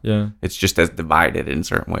States are. Yeah. It's just as divided in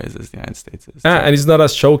certain ways as the United States is. And it's not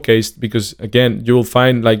as showcased because, again, you will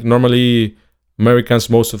find like normally Americans,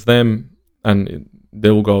 most of them, and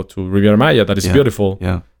they will go to Riviera Maya. That is beautiful.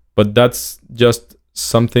 Yeah. But that's just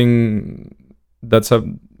something that's a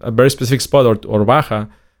very specific spot or Baja.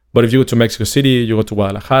 But if you go to Mexico City, you go to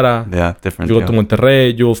Guadalajara. Yeah, different. You go to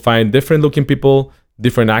Monterrey, you will find different looking people,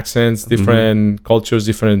 different accents, different cultures,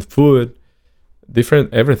 different food,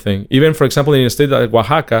 different everything. Even, for example, in a state like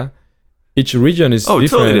Oaxaca, each region is different.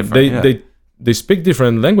 Totally different. They speak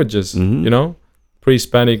different languages,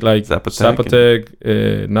 pre-Hispanic like Zapotec,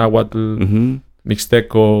 Nahuatl,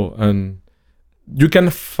 Mixteco, and you can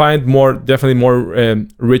find definitely more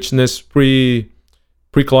richness,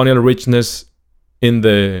 pre-colonial richness in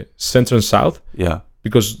the center and south. Yeah.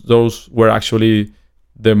 Because those were actually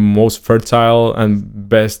the most fertile and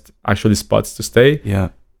best actually spots to stay. Yeah.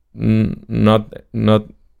 Not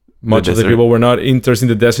much of the people were not interested in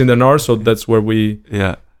the desert in the north, so that's where we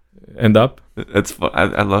end up. That's fun.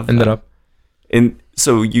 I love that. Ended up. And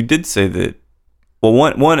so you did say that. Well,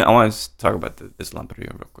 one I want to talk about this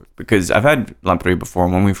Lamparilla real quick, because I've had Lamparilla before.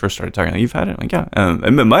 When we first started talking, like, you've had it, like, yeah,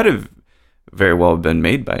 it might have very well been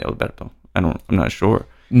made by Alberto. I'm not sure.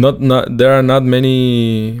 Not there are not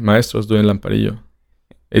many maestros doing Lamparillo.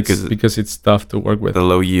 It's because it's tough to work with. The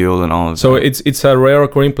low yield and all of that. So it's a rare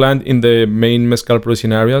occurring plant in the main mezcal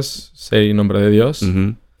producing areas, say Nombre de Dios.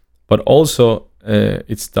 Mm-hmm. But also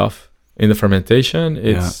it's tough in the fermentation.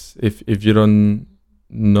 It's if you don't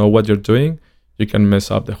know what you're doing, you can mess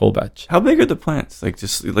up the whole batch. How big are the plants? Like,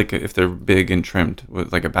 just like if they're big and trimmed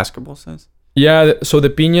with like a basketball size? Yeah, so the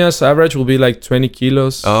piñas average will be like 20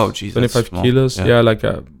 kilos. Oh, geez, 25 kilos. Yeah, like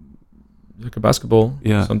a basketball.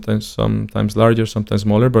 Yeah. Sometimes larger, sometimes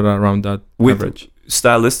smaller, but around that average.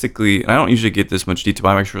 Stylistically, and I don't usually get this much detail, but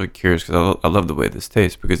I'm actually really curious because I love the way this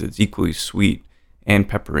tastes, because it's equally sweet and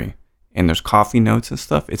peppery, and there's coffee notes and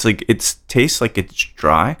stuff. It's like, it tastes like it's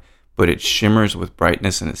dry, but it shimmers with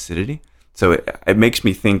brightness and acidity. So it makes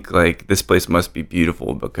me think like this place must be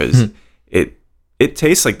beautiful, because it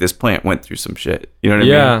tastes like this plant went through some shit. You know what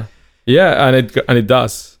I mean? Yeah, and it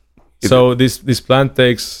does. So this plant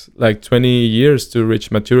takes like 20 years to reach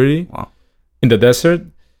maturity. Wow. In the desert,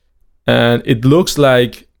 and it looks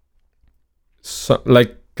like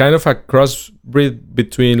kind of a crossbreed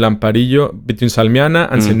between Lamparillo, between Salmiana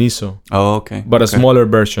and Cenizo. Oh, okay. But a smaller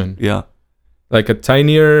version. Yeah. Like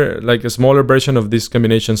a smaller version of this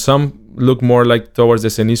combination. Some look more like towards the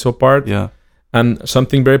Cenizo part. Yeah. And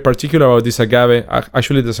something very particular about this agave,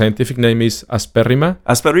 actually the scientific name is asperrima.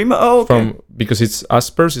 Asperima? Oh, okay. Because it's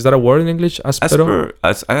aspers. Is that a word in English? Aspero?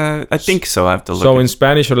 I think so. I have to look. So in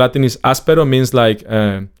Spanish or Latin is aspero means like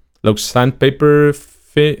sandpaper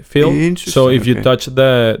feel. So if you touch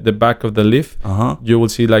the back of the leaf, you will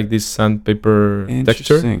see like this sandpaper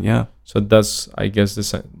texture. Yeah. So that's, I guess,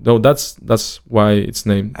 that's why it's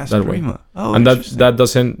named Asperima. that way. Oh, and that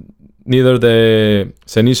doesn't, neither the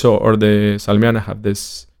Cenizo or the Salmiana have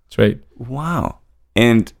this trait. Wow.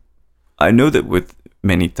 And I know that with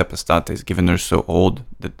many tepastates, given they're so old,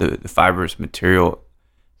 that the fibrous material,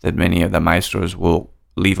 that many of the maestros will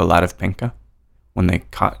leave a lot of penca when they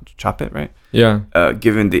chop it, right? Yeah.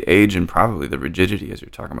 Given the age and probably the rigidity, as you're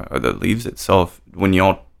talking about, or the leaves itself, when you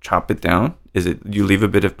all chop it down, you leave a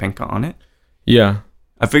bit of penca on it? Yeah.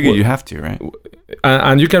 I figured you have to, right?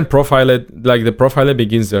 And you can profile it, like the profiling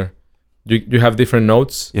begins there. You have different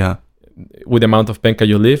notes. Yeah. With the amount of penca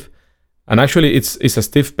you leave. And actually it's a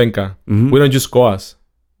stiff penca. Mm-hmm. We don't use coas.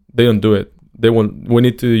 They don't do it. We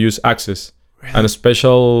need to use axes. Really? And a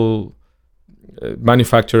special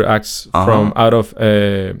manufacturer axe from out of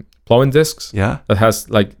plowing discs. Yeah. That has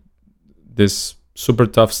like this super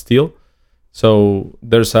tough steel. So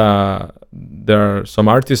there are some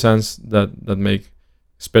artisans that make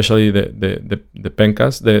especially the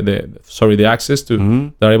pencas, the axes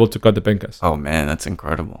that are able to cut the pencas. Oh man, that's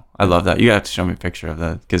incredible! I love that. You have to show me a picture of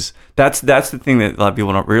that, because that's the thing that a lot of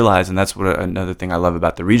people don't realize, and that's what another thing I love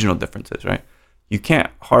about the regional differences. Right? You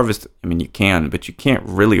can't harvest. I mean, you can, but you can't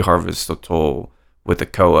really harvest sotol with a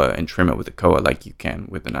koa and trim it with a koa like you can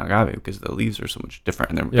with an agave, because the leaves are so much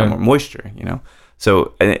different and they're more moisture. You know.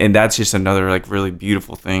 So and that's just another like really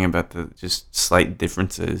beautiful thing about the just slight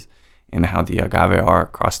differences in how the agave are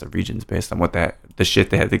across the regions based on the shit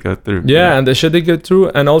they had to go through. Yeah, and the shit they go through,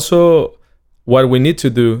 and also what we need to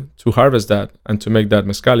do to harvest that and to make that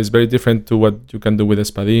mezcal is very different to what you can do with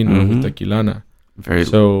espadín or with tequilana.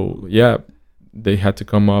 They had to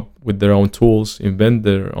come up with their own tools, invent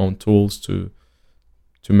their own tools to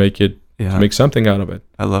make it, to make something out of it.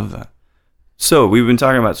 I love that. So we've been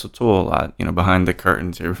talking about sotol a lot, behind the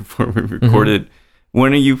curtains here before we recorded.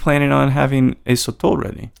 When are you planning on having a sotol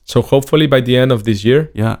ready? So hopefully by the end of this year.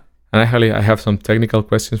 Yeah. And actually, I have some technical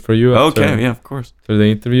questions for you. Okay, yeah, of course. For the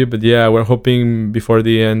interview. But yeah, we're hoping before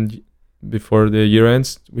the year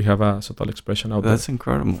ends, we have a sotol expression out there. That's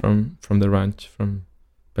incredible. From the ranch, from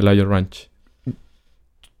Pelayo Ranch.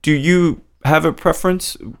 Do you have a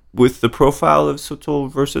preference with the profile of sotol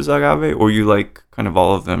versus agave, or you like kind of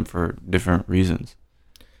all of them for different reasons?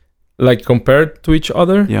 Like compared to each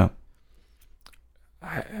other? Yeah.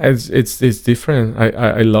 It's different.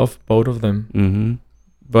 I love both of them. Mm-hmm.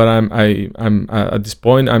 But I'm at this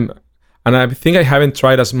point and I think I haven't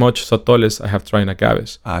tried as much sotol as I have tried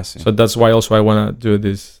agaves. I see. So that's why also I want to do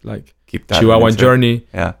this like keep that Chihuahua journey.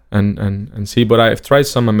 Yeah. And see. But I've tried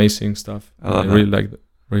some amazing stuff. I really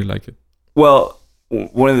like it. Well,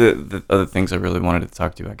 one of the other things I really wanted to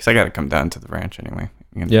talk to you about, because I got to come down to the ranch anyway.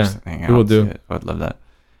 We will do. I'd love that.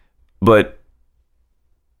 But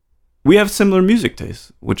we have similar music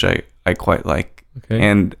tastes, which I quite like. Okay.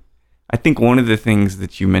 And I think one of the things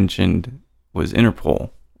that you mentioned was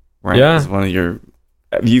Interpol, right? Yeah. It's one of your...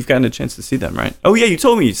 You've gotten a chance to see them, right? Oh, yeah, you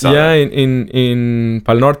told me you saw them. Yeah, in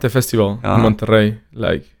Pal Norte Festival in Monterrey.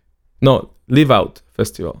 Live Out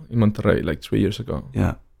Festival in Monterrey, 3 years ago.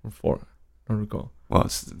 Yeah. Or 4, I don't recall. Well,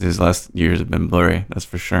 these last years have been blurry, that's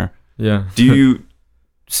for sure. Yeah. Do you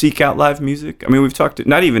seek out live music? I mean, we've talked,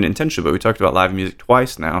 not even intentionally, but we talked about live music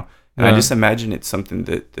twice now. And I just imagine it's something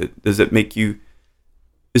that does it make you,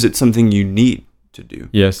 is it something you need to do?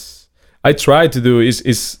 Yes. I try to do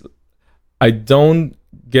is I don't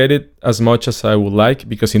get it as much as I would like,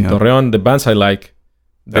 because in Torreon, the bands I like,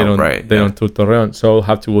 they don't tour Torreon. So I'll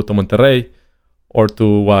have to go to Monterrey or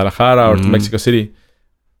to Guadalajara or to Mexico City.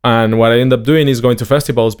 And what I end up doing is going to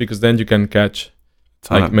festivals, because then you can catch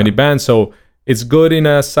many bands. So it's good in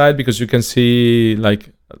a side because you can see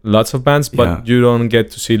lots of bands, but you don't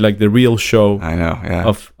get to see the real show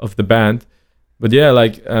of the band. But yeah,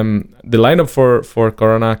 the lineup for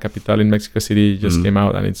Corona Capital in Mexico City just came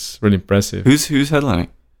out, and it's really impressive. Who's headlining?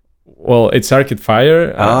 Well, it's Arcade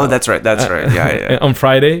Fire. Oh, that's right. Yeah. On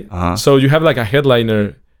Friday. So you have a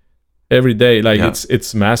headliner every day.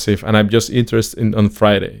 It's massive, and I'm just interested on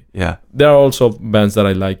Friday. Yeah. There are also bands that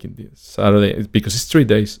I like in this Saturday because it's 3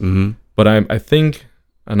 days. Mm-hmm. But I think,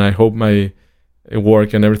 and I hope my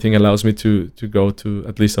work and everything allows me to go to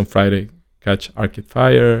at least on Friday, catch Arcade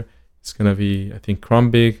Fire. It's gonna be, I think,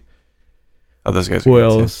 Krumbig. Oh, those guys. Who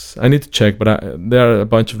else? I need to check, but there are a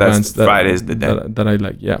bunch of bands Friday's the day that I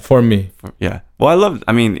like. Yeah, for me. Well, I love.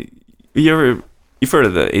 I mean, you've heard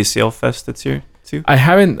of the ACL Fest that's here too? I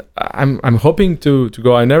haven't. I'm hoping to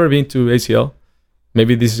go. I've never been to ACL.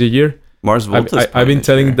 Maybe this is a year. Mars Volta. I've been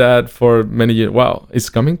telling that for many years. Wow, it's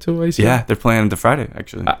coming to ACL. Yeah, they're playing the Friday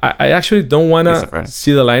actually. I actually don't want to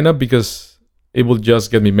see the lineup because it will just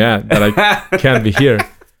get me mad that I can't be here.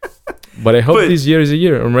 But I hope this year is a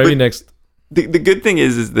year, or maybe next. The good thing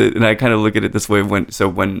is that, and I kind of look at it this way, when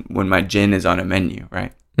my gin is on a menu,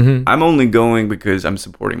 right? Mm-hmm. I'm only going because I'm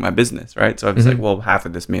supporting my business, right? So I was like, well, half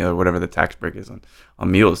of this meal or whatever the tax break is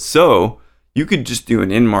on meals. So you could just do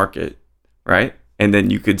an in-market, right? And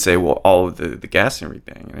then you could say, well, all of the gas and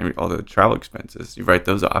everything, and all the travel expenses, you write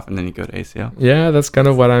those off, and then you go to ACL. Yeah, that's kind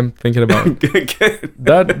of what I'm thinking about. Good.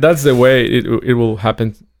 That's the way it will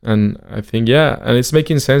happen. And I think, and it's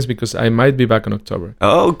making sense because I might be back in October.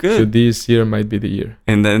 Oh, good. So this year might be the year.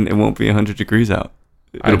 And then it won't be 100 degrees out.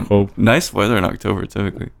 I hope. Nice weather in October,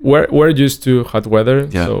 typically. We're used to hot weather.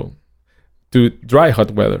 Yeah. So to dry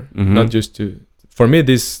hot weather, not just to... For me,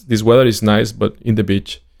 this weather is nice, but in the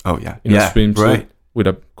beach. Oh, yeah. In a swimsuit with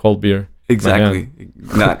a cold beer. Exactly.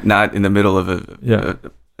 Not in the middle of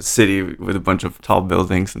a city with a bunch of tall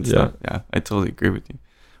buildings and stuff. Yeah, I totally agree with you.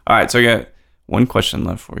 All right, so I got one question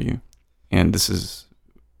left for you, and this is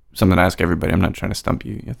something I ask everybody. I'm not trying to stump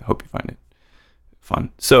you. I hope you find it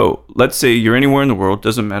fun. So let's say you're anywhere in the world,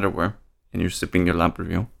 doesn't matter where, and you're sipping your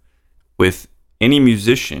Lampreville with any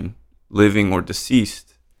musician, living or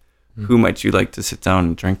deceased. Who might you like to sit down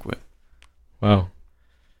and drink with? Wow.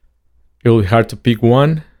 It will be hard to pick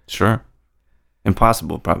one. Sure.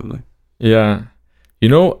 Impossible, probably. Yeah.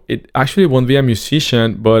 It actually won't be a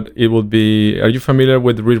musician, but it will be... Are you familiar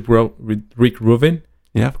with Rick Rubin?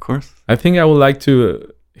 Yeah, of course. I think I would like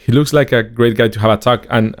to... He looks like a great guy to have a talk.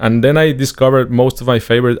 And then I discovered most of my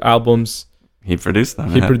favorite albums. He produced them.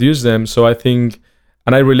 He produced them. So I think...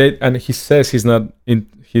 And I relate... And he says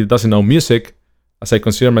he doesn't know music. As I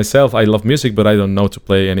consider myself, I love music, but I don't know to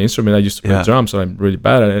play any instrument. I used to play drums, so I'm really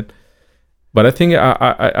bad at it. But I think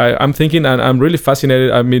I'm thinking, and I'm really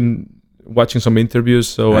fascinated. I've been watching some interviews,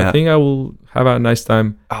 so I think I will have a nice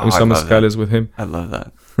time in some escales with him. I love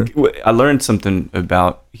that. I learned something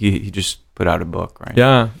about he just put out a book, right?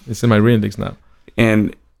 Yeah, it's in my readings now.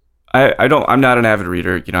 And I'm not an avid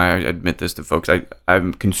reader. I admit this to folks.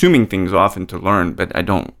 I'm consuming things often to learn, but I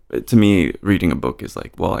don't. To me, reading a book is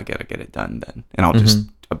like, well, I gotta get it done then, and I'll just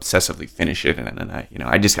obsessively finish it, and then I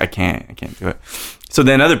can't do it. So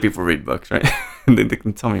then other people read books, right? And they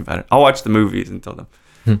can tell me about it. I'll watch the movies and tell them.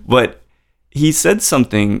 But he said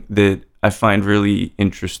something that I find really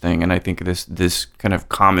interesting, and I think this kind of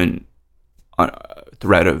common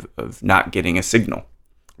thread of not getting a signal,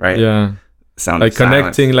 right? Yeah. Sound like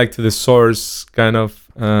connecting to the source kind of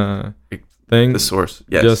thing. The source,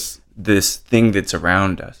 yes. Just this thing that's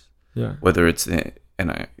around us. Yeah. Whether it's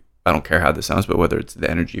I don't care how this sounds, but whether it's the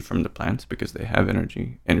energy from the plants because they have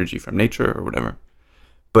energy from nature or whatever.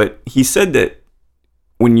 But he said that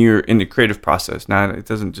when you're in the creative process, now it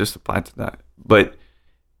doesn't just apply to that, but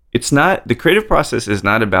the creative process is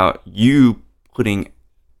not about you putting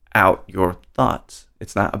out your thoughts.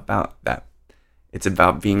 It's not about that. It's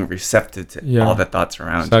about being receptive to all the thoughts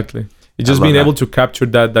around you. It's just being able to capture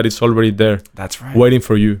that it's already there. That's right. Waiting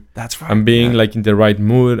for you. That's right. And being like in the right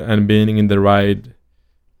mood and being in the right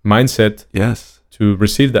mindset. Yes. To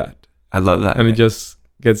receive that. I love that. And it just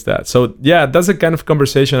gets that. So yeah, that's the kind of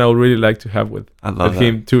conversation I would really like to have with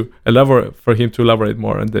him to elaborate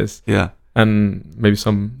more on this. Yeah. And maybe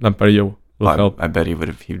some Lamparillo will help. I bet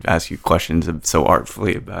he'd ask you questions so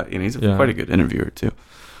artfully about, he's quite a good interviewer too.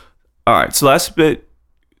 All right, so last bit,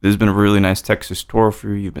 there's been a really nice Texas tour for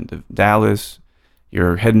you. You've been to Dallas.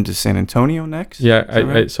 You're heading to San Antonio next?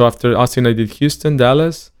 Yeah, so after Austin, I did Houston,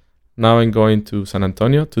 Dallas. Now I'm going to San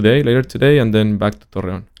Antonio later today, and then back to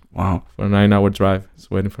Torreon. Wow. For a 9-hour drive. It's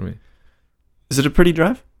waiting for me. Is it a pretty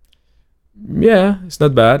drive? Yeah, it's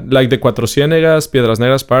not bad. Like the Cuatro Ciénegas, Piedras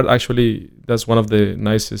Negras part, actually, that's one of the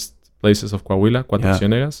nicest places of Coahuila, Cuatro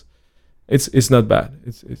Ciénegas. It's not bad.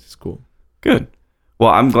 It's cool. Good. Well,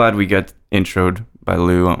 I'm glad we got introed by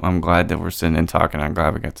Lou. I'm glad that we're sitting and talking. I'm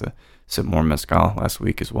glad we got to sip more mezcal last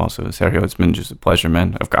week as well. So, Sergio, it's been just a pleasure,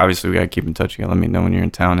 man. Obviously, we got to keep in touch. You got to let me know when you're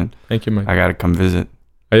in town. And thank you, Mike. I got to come visit.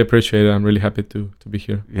 I appreciate it. I'm really happy to be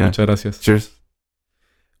here. Yeah. Muchas gracias. Cheers.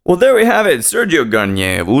 Well, there we have it. Sergio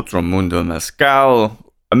Garnier of Otro Mundo Mezcal.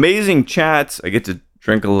 Amazing chats. I get to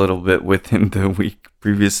drink a little bit with him the week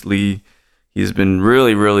previously. He's been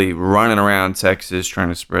really, really running around Texas trying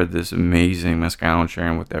to spread this amazing mezcal and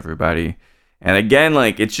sharing with everybody. And again,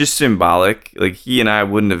 like, it's just symbolic. Like, he and I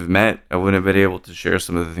wouldn't have met. I wouldn't have been able to share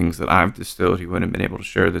some of the things that I've distilled. He wouldn't have been able to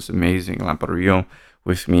share this amazing Lamparillo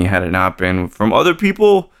with me had it not been from other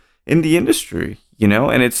people in the industry,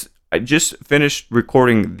 And I just finished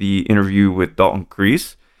recording the interview with Dalton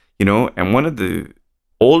Crease, and one of the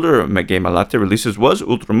older Game Latte releases was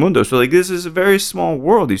Ultramundo. So, like, this is a very small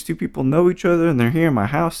world. These two people know each other, and they're here in my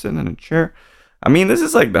house sitting in a chair. I mean, this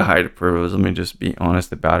is like the height of privilege. Let me just be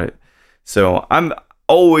honest about it. So I'm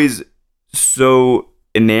always so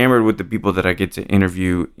enamored with the people that I get to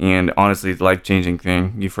interview. And honestly, it's a life-changing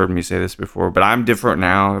thing. You've heard me say this before, but I'm different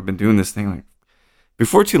now. I've been doing this thing like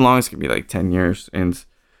before too long. It's going to be like 10 years. And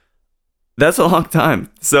that's a long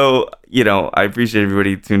time. So, I appreciate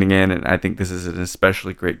everybody tuning in. And I think this is an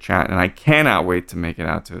especially great chat. And I cannot wait to make it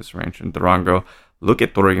out to his ranch in Durango. Look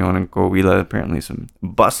at Torreon and Coahuila. Apparently some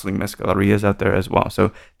bustling mezcalerias out there as well.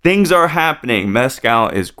 So things are happening. Mezcal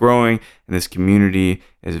is growing, and this community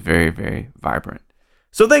is very, very vibrant.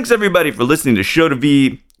 So thanks, everybody, for listening to Show to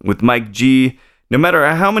V with Mike G. No matter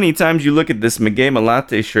how many times you look at this Magema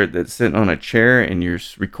Latte shirt that's sitting on a chair in your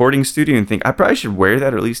recording studio and think, I probably should wear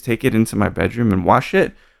that or at least take it into my bedroom and wash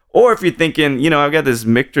it. Or if you're thinking, I've got this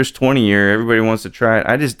Michter's 20 year, everybody wants to try it.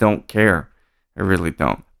 I just don't care. I really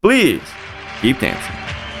don't. Please. Keep dancing.